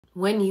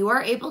When you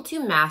are able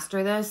to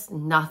master this,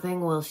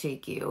 nothing will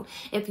shake you.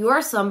 If you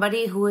are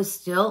somebody who is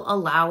still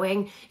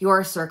allowing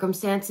your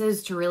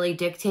circumstances to really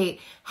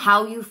dictate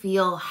how you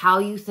feel, how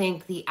you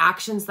think, the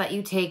actions that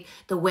you take,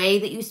 the way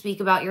that you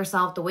speak about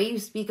yourself, the way you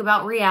speak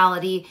about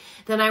reality,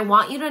 then I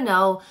want you to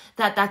know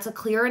that that's a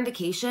clear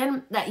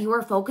indication that you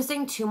are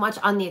focusing too much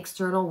on the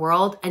external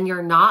world and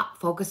you're not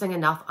focusing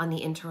enough on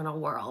the internal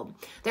world.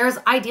 There's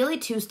ideally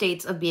two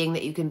states of being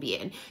that you can be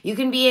in. You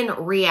can be in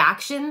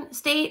reaction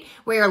state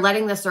where you're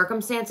letting the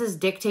circumstances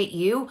dictate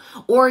you,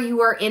 or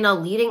you are in a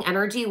leading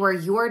energy where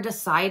you are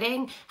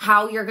deciding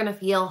how you're going to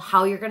feel,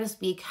 how you're going to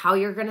speak, how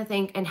you're going to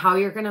think, and how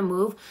you're going to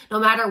move, no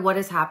matter what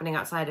is happening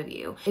outside of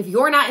you. If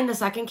you're not in the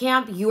second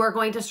camp, you are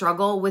going to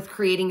struggle with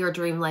creating your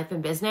dream life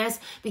and business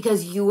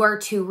because you are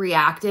too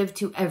reactive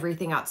to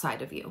everything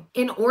outside of you.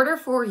 In order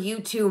for you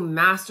to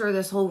master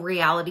this whole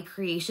reality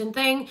creation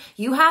thing,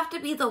 you have to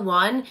be the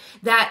one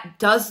that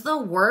does the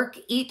work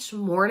each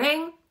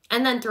morning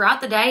and then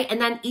throughout the day,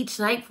 and then each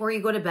night before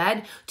you go to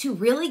bed, to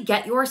really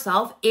get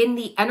yourself in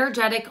the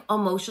energetic,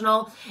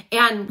 emotional,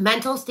 and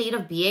mental state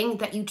of being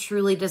that you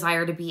truly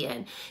desire to be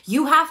in.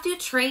 You have to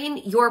train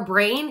your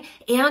brain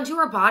and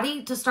your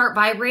body to start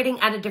vibrating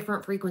at a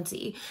different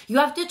frequency. You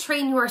have to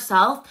train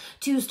yourself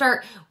to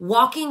start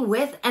walking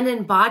with and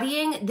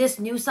embodying this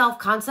new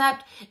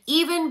self-concept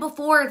even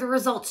before the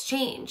results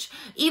change,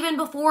 even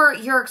before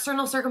your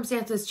external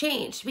circumstances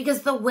change,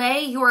 because the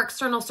way your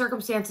external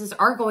circumstances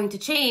are going to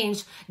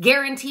change,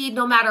 guaranteed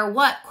no matter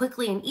what,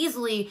 quickly and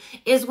easily,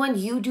 is when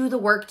you do the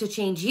work to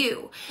change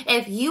you.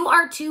 If you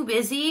are too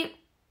busy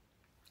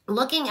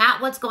looking at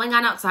what's going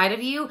on outside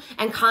of you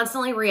and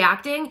constantly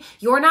reacting,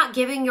 you're not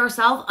giving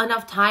yourself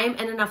enough time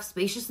and enough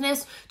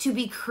spaciousness to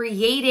be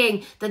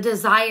creating the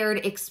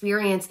desired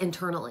experience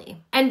internally.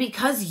 And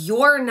because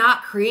you're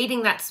not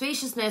creating that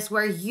spaciousness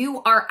where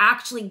you are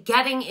actually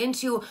getting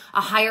into a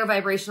higher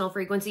vibrational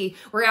frequency,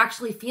 where you're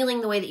actually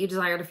feeling the way that you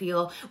desire to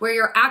feel, where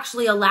you're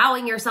actually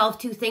allowing yourself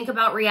to think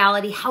about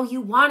reality how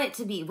you want it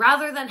to be,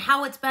 rather than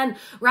how it's been,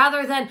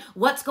 rather than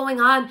what's going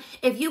on.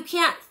 If you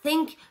can't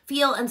think,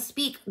 feel, and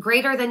speak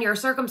greater than your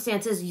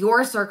circumstances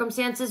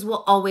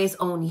will always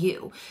own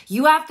you.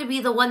 You have to be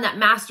the one that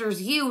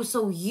masters you,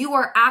 so you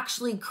are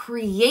actually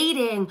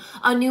creating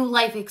a new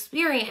life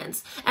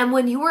experience. And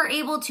when you are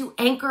able to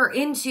anchor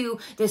into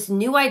this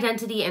new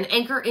identity and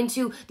anchor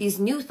into these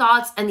new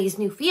thoughts and these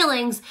new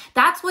feelings,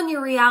 that's when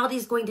your reality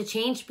is going to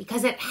change,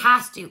 because it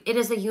has to. It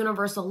is a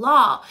universal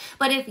law.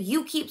 But if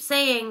you keep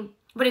saying,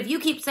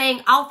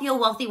 I'll feel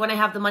wealthy when I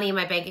have the money in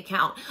my bank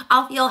account,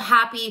 I'll feel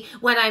happy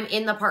when I'm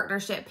in the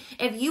partnership,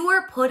 if you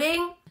are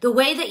putting the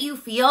way that you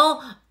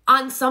feel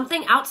on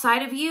something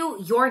outside of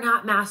you, you're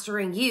not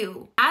mastering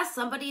you. As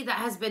somebody that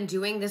has been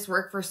doing this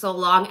work for so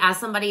long, as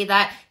somebody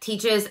that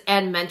teaches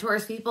and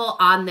mentors people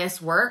on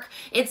this work,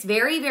 it's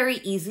very, very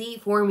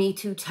easy for me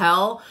to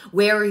tell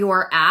where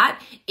you're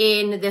at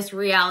in this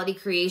reality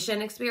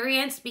creation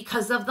experience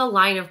because of the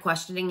line of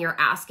questioning you're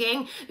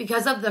asking,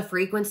 because of the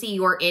frequency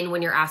you're in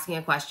when you're asking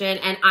a question.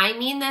 And I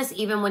mean this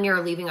even when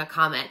you're leaving a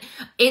comment.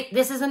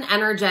 This is an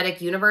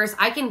energetic universe.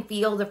 I can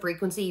feel the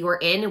frequency you're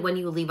in when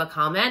you leave a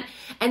comment.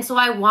 And so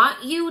I want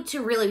you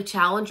to really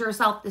challenge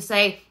yourself to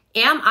say,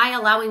 am I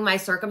allowing my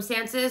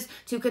circumstances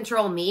to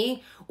control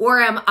me, or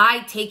am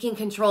I taking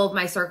control of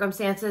my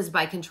circumstances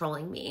by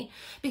controlling me?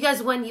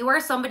 Because when you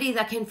are somebody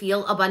that can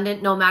feel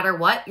abundant no matter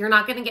what, you're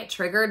not going to get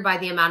triggered by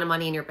the amount of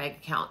money in your bank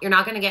account. You're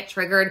not going to get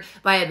triggered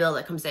by a bill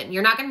that comes in.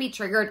 You're not going to be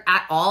triggered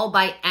at all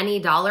by any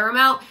dollar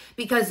amount,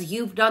 because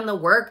you've done the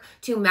work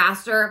to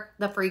master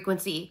the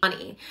frequency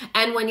money.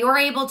 And when you're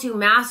able to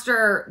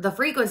master the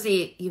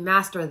frequency, you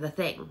master the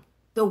thing.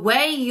 The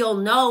way you'll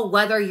know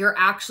whether you're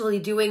actually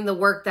doing the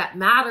work that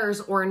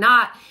matters or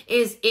not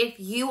is if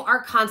you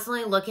are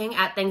constantly looking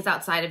at things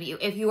outside of you,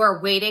 if you are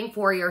waiting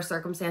for your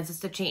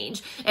circumstances to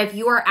change, if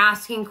you are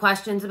asking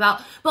questions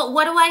about, but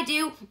what do I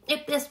do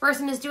if this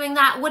person is doing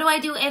that? What do I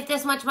do if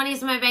this much money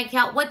is in my bank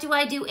account? What do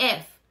I do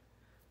if?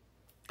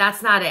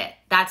 That's not it.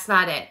 That's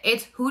not it.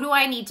 It's who do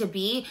I need to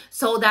be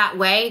so that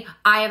way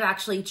I have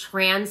actually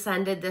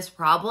transcended this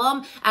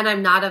problem and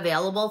I'm not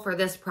available for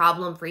this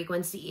problem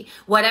frequency,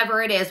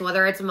 whatever it is,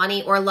 whether it's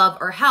money or love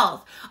or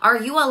health. Are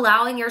you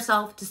allowing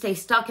yourself to stay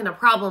stuck in a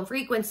problem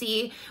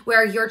frequency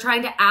where you're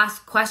trying to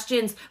ask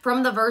questions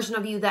from the version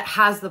of you that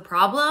has the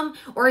problem?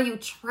 Or are you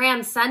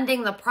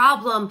transcending the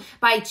problem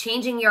by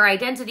changing your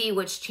identity,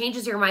 which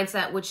changes your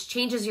mindset, which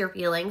changes your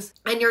feelings,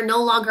 and you're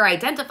no longer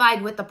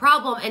identified with the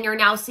problem and you're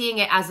now seeing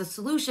it as a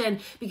solution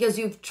because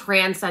you've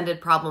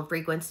transcended problem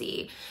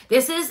frequency?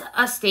 This is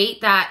a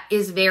state that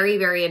is very,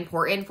 very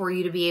important for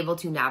you to be able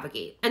to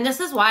navigate. And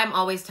this is why I'm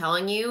always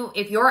telling you,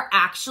 if you're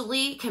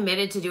actually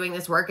committed to doing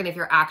this work and if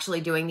you're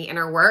actually doing the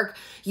inner work,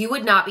 you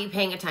would not be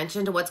paying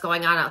attention to what's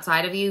going on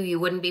outside of you. You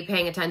wouldn't be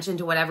paying attention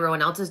to what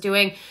everyone else is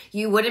doing.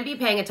 You wouldn't be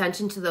paying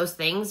attention to those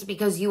things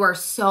because you are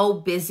so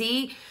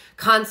busy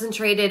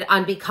concentrated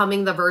on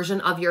becoming the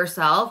version of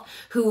yourself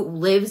who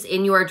lives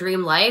in your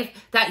dream life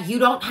that you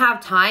don't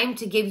have time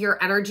to give your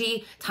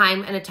energy,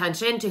 time, and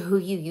attention to who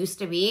you used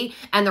to be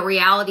and the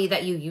reality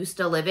that you used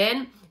to live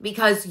in,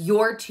 because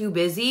you're too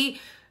busy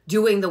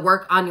doing the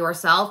work on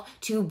yourself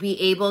to be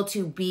able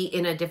to be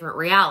in a different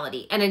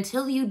reality. And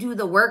until you do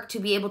the work to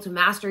be able to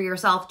master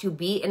yourself to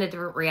be in a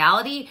different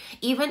reality,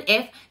 even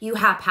if you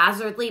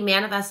haphazardly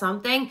manifest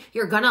something,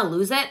 you're gonna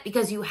lose it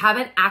because you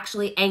haven't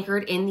actually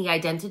anchored in the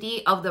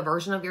identity of the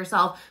version of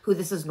yourself who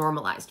this is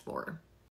normalized for.